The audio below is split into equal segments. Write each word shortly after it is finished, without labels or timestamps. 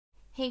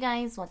Hey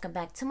guys, welcome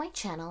back to my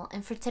channel,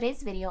 and for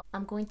today's video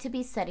I'm going to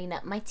be setting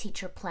up my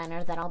teacher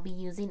planner that I'll be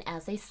using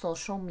as a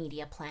social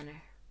media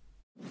planner.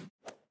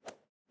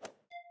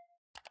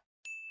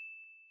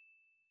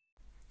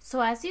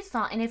 So as you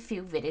saw in a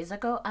few videos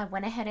ago, I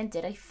went ahead and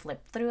did a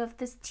flip through of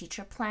this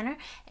teacher planner,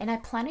 and I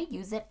plan to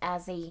use it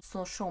as a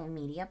social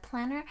media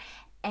planner.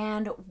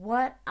 And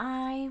what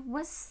I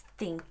was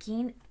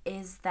thinking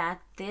is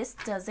that this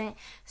doesn't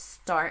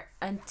start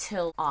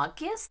until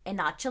August and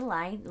not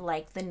July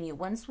like the new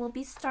ones will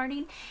be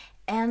starting.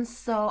 And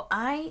so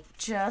I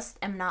just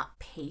am not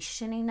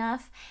patient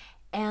enough.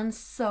 And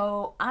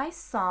so I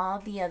saw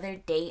the other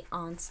day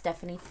on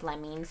Stephany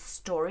Fleming's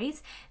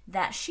stories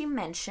that she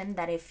mentioned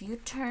that if you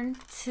turn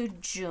to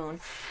June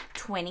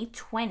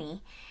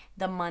 2020,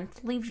 the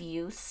monthly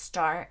views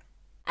start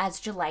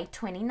as July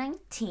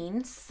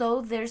 2019.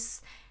 So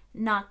there's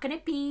not going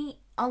to be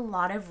a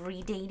lot of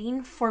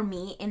redating for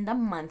me in the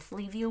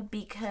monthly view,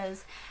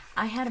 because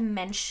I had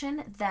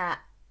mentioned that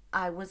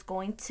I was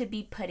going to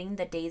be putting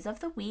the days of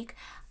the week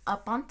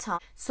up on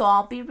top. So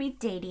I'll be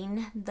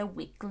redating the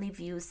weekly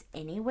views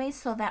anyway,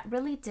 so that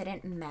really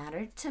didn't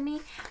matter to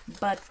me.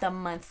 But the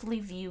monthly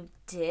view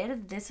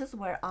did. This is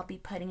where I'll be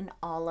putting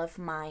all of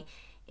my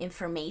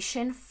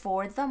information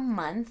for the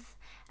month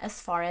as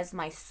far as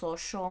my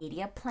social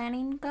media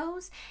planning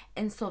goes.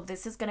 And so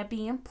this is going to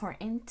be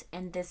important,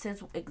 and this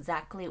is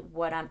exactly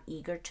what I'm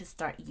eager to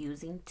start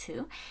using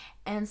too.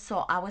 And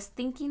so I was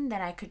thinking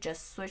that I could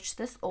just switch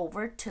this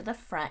over to the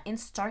front and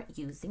start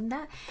using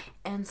that.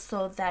 And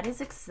so that is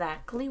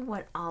exactly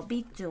what I'll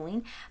be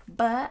doing.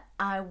 But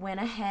I went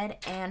ahead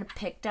and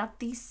picked out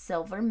the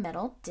silver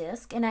metal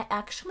disc, and I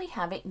actually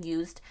haven't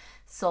used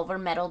silver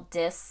metal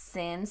discs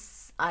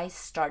since I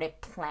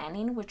started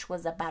planning, which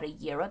was about a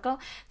year ago.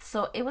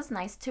 So it was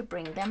nice to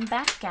bring them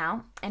back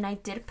out. And I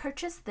did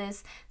purchase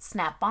this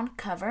snap-on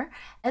cover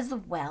as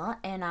well,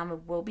 and I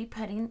will be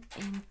putting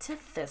into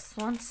this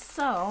one.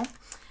 So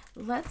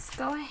let's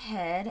go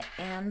ahead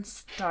and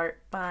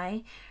start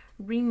by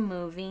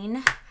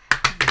removing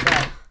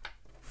the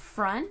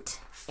front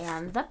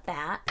and the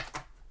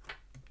back,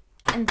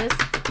 and this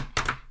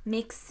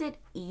makes it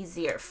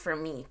easier for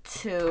me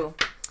to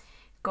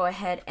go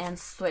ahead and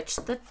switch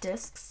the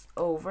discs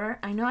over.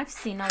 I know I've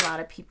seen a lot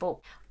of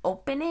people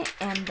open it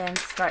and then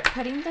start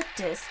putting the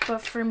disc,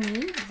 but for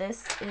me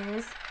this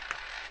is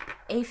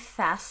a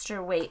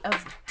faster way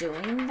of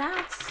doing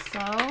that.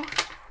 So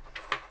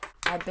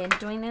I've been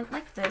doing it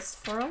like this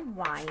for a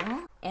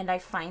while, and I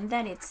find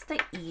that it's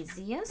the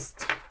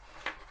easiest.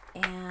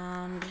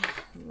 And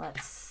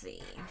let's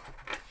see,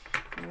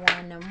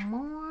 one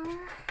more,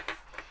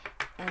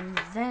 and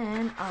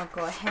then I'll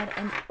go ahead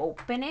and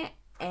open it,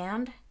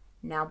 and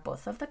now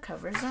both of the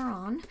covers are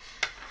on.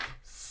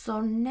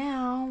 So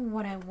now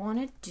what I want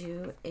to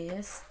do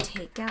is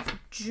take out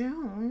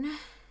June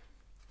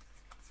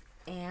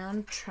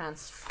and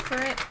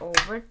transfer it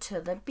over to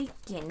the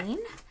beginning.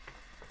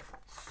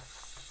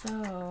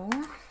 So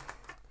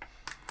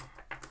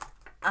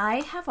I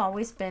have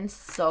always been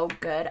so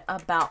good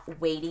about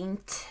waiting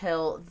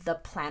till the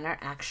planner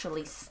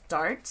actually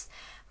starts,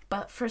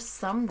 but for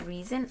some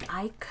reason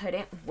I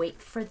couldn't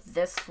wait for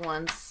this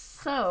one.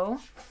 So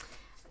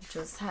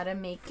just had to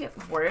make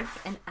it work.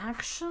 And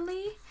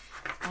actually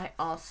I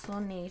also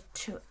need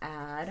to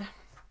add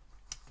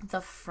the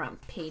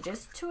front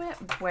pages to it,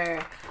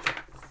 where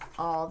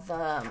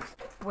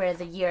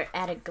the year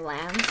at a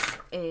glance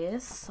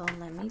is. So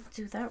let me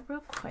do that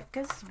real quick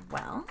as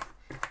well.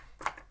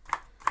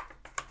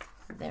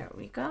 There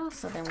we go.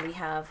 So then we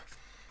have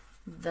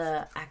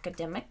the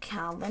academic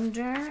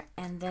calendar,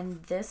 and then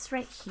this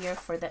right here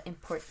for the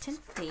important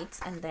dates,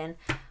 and then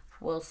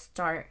we'll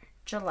start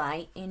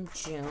July and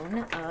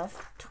June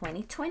of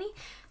 2020.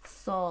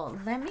 So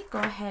let me go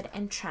ahead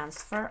and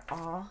transfer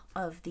all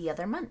of the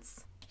other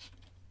months.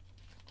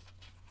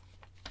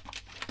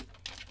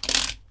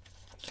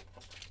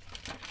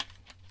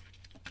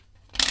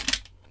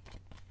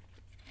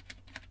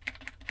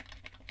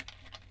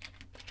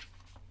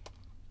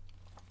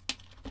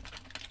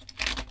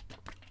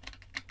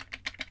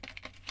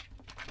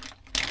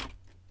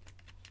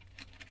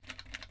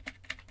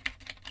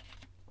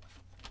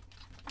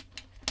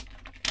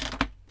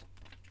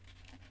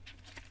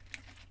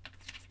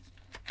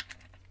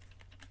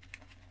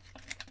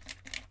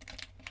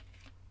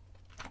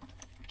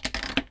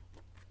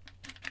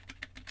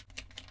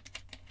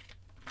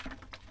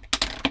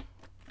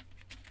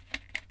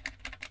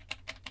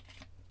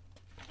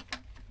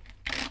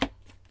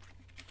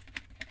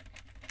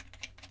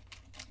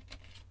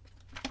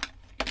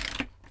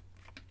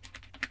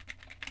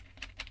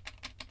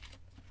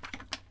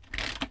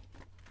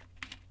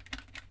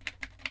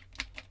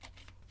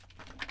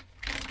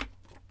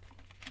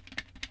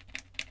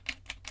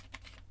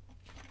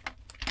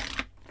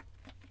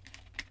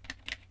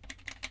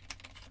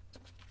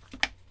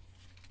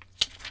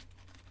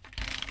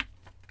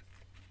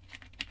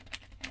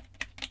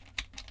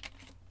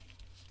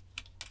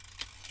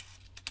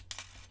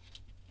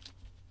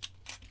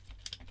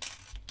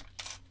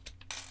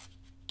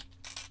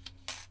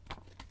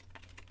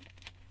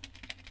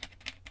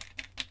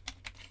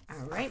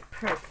 All right,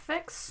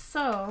 perfect.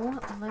 So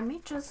let me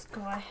just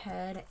go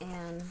ahead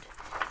and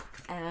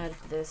add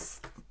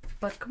this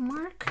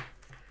bookmark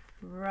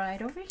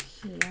right over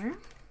here.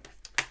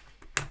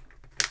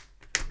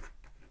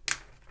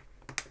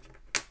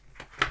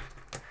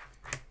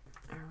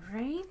 All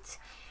right,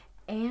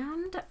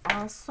 and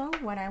also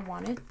what I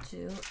want to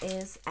do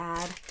is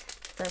add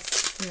the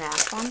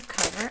snap-on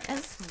cover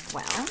as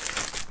well.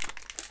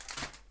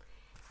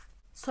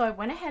 So I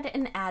went ahead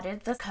and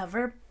added the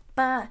cover,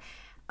 but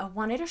I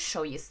wanted to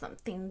show you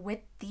something. With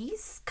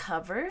these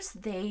covers,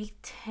 they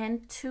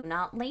tend to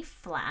not lay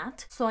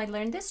flat. So I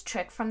learned this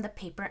trick from the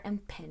Paper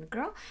and Pen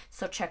Girl.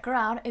 So check her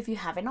out if you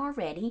haven't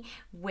already,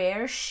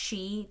 where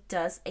she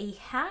does a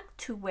hack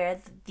to where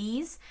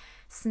these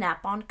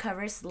snap-on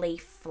covers lay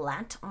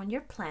flat on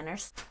your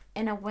planners.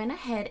 And I went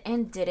ahead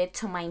and did it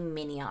to my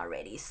mini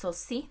already. So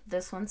see,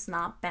 this one's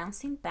not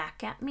bouncing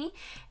back at me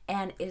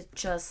and it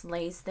just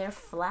lays there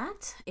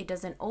flat. It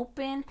doesn't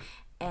open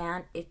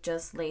and it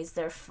just lays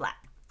there flat.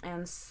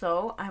 And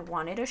so I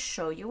wanted to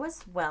show you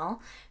as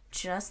well,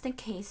 just in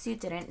case you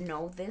didn't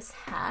know this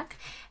hack.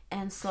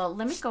 And so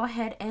let me go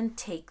ahead and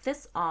take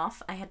this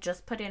off. I had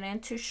just put it in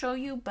to show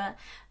you, but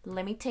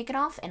let me take it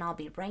off and I'll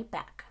be right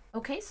back.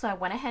 Okay, so I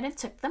went ahead and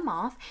took them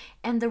off,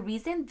 and the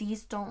reason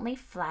these don't lay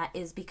flat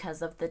is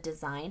because of the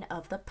design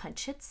of the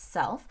punch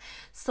itself.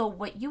 So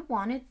what you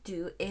want to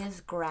do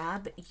is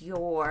grab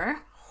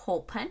your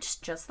hole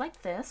punch just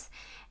like this,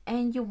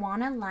 and you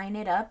want to line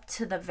it up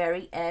to the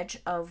very edge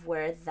of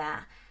where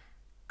that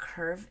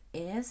curve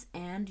is,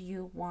 and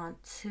you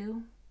want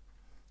to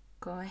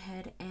go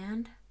ahead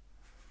and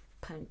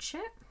punch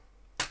it.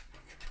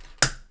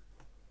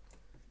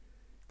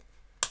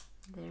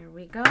 There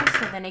we go.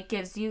 So then it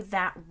gives you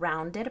that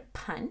rounded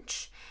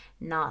punch,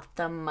 not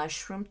the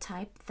mushroom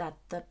type that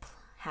the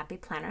Happy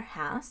Planner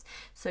has.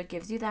 So it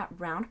gives you that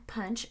round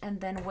punch.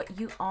 And then what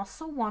you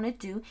also want to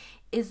do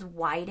is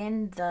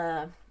widen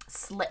the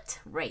slit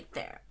right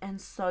there. And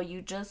so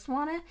you just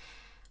want to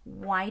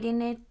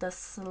widen it the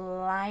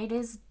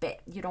slightest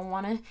bit. You don't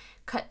want to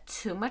cut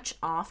too much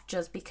off,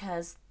 just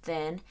because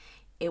then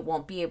it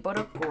won't be able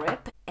to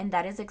grip, and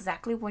that is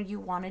exactly what you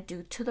want to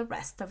do to the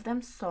rest of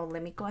them. So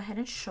let me go ahead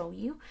and show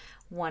you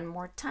one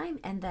more time,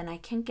 and then I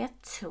can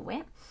get to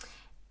it.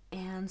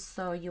 And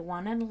so you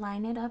want to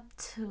line it up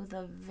to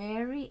the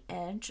very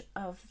edge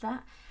of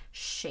that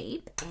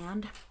shape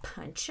and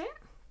punch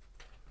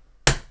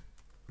it.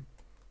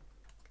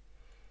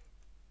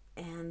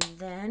 And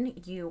then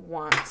you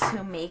want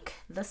to make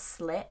the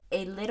slit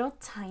a little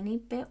tiny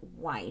bit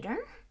wider.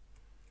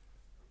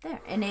 There,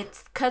 and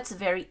it cuts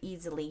very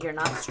easily. You're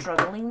not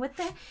struggling with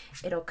it.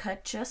 It'll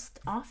cut just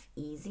off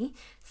easy.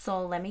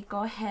 So let me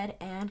go ahead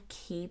and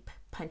keep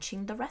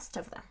punching the rest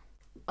of them.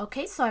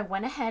 Okay, so I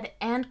went ahead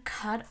and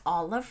cut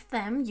all of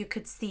them. You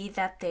could see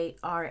that they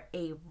are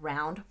a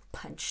round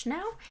punch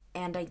now.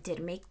 And I did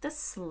make the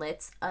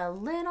slits a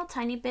little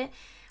tiny bit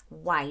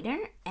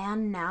wider.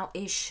 And now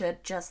it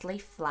should just lay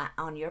flat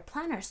on your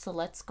planner. So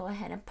let's go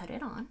ahead and put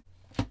it on.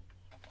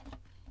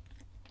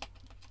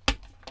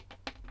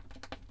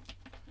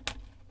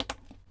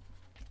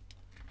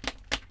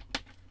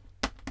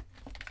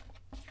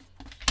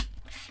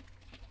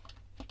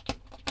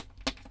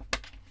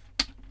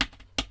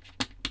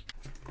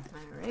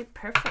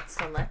 Perfect.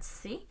 So let's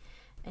see.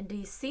 And do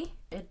you see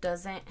it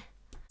doesn't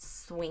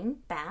swing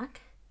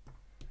back,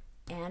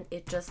 and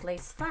it just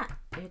lays flat.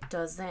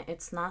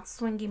 It's not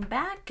swinging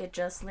back. It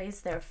just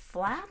lays there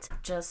flat,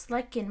 just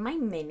like in my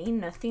mini.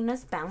 Nothing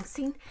is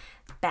bouncing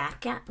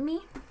back at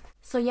me.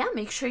 So yeah,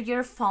 make sure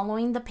you're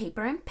following the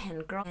Paper and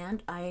Pen Girl.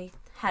 And I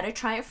had to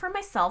try it for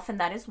myself, and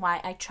that is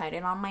why I tried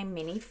it on my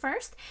mini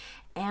first.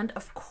 And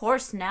of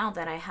course, now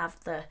that I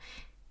have the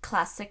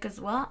classic as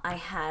well, I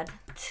had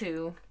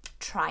to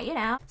try it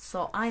out.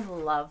 So I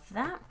love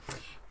that.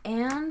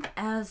 And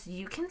as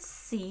you can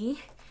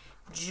see,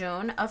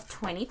 June of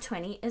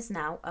 2020 is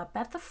now up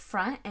at the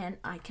front, and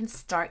I can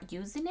start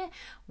using it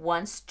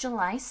once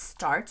July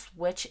starts,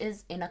 which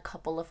is in a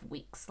couple of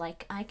weeks.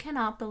 Like, I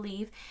cannot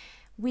believe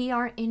we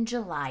are in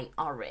July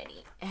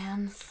already.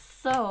 And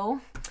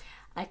so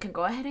I can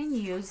go ahead and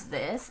use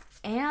this.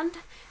 And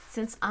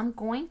since I'm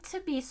going to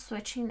be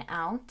switching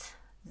out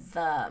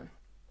the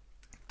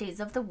days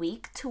of the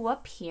week to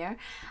up here,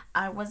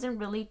 I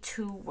wasn't really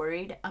too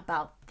worried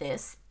about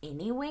this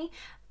anyway.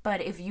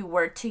 But if you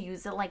were to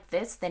use it like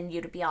this, then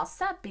you'd be all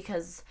set,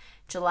 because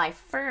July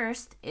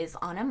 1st is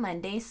on a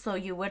Monday. So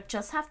you would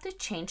just have to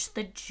change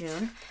the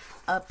June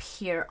up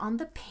here on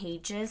the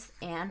pages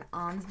and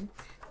on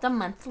the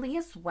monthly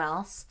as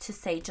well to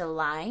say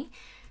July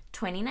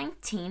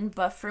 2019.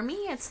 But for me,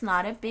 it's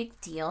not a big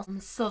deal.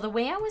 So the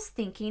way I was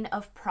thinking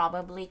of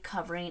probably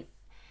covering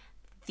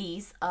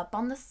these up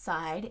on the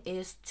side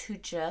is to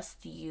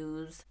just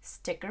use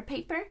sticker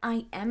paper.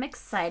 I am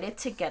excited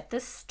to get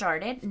this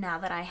started now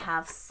that I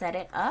have set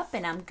it up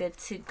and I'm good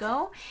to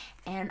go,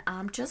 and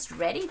I'm just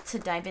ready to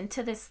dive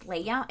into this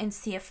layout and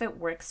see if it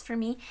works for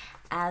me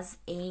as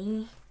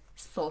a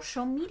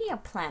social media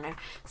planner.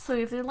 So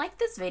if you like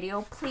this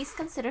video, please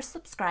consider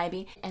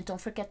subscribing, and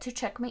don't forget to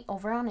check me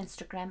over on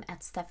Instagram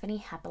at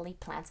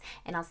stephanyhappilyplans,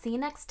 and I'll see you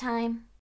next time.